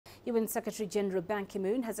UN Secretary General Ban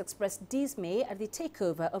Ki-moon has expressed dismay at the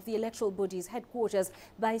takeover of the electoral body's headquarters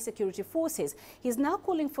by security forces. He is now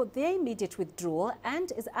calling for their immediate withdrawal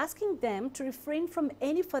and is asking them to refrain from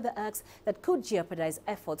any further acts that could jeopardize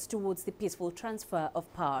efforts towards the peaceful transfer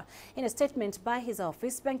of power. In a statement by his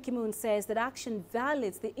office, Ban Ki-moon says that action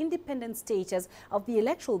violates the independent status of the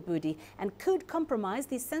electoral body and could compromise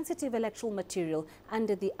the sensitive electoral material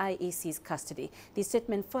under the IEC's custody. The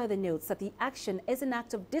statement further notes that the action is an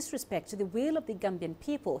act of disrespect to the will of the Gambian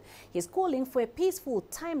people. He is calling for a peaceful,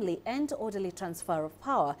 timely and orderly transfer of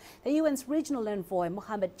power. The UN's regional envoy,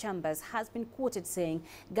 Mohammed Chambas, has been quoted saying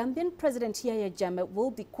Gambian President Yahya Jammeh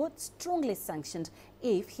will be, quote, strongly sanctioned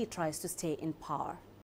if he tries to stay in power.